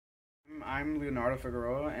I'm Leonardo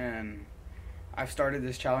Figueroa, and I've started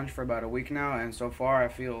this challenge for about a week now, and so far I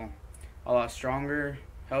feel a lot stronger,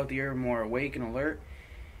 healthier, more awake and alert.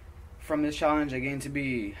 From this challenge, I gained to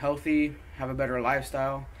be healthy, have a better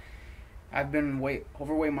lifestyle. I've been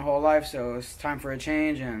overweight my whole life, so it's time for a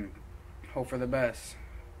change and hope for the best.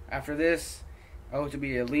 After this, I hope to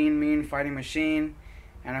be a lean, mean fighting machine,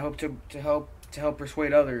 and I hope to help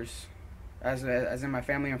persuade others, as in my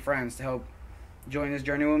family and friends, to help join this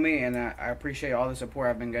journey with me, and I appreciate all the support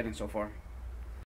I've been getting so far.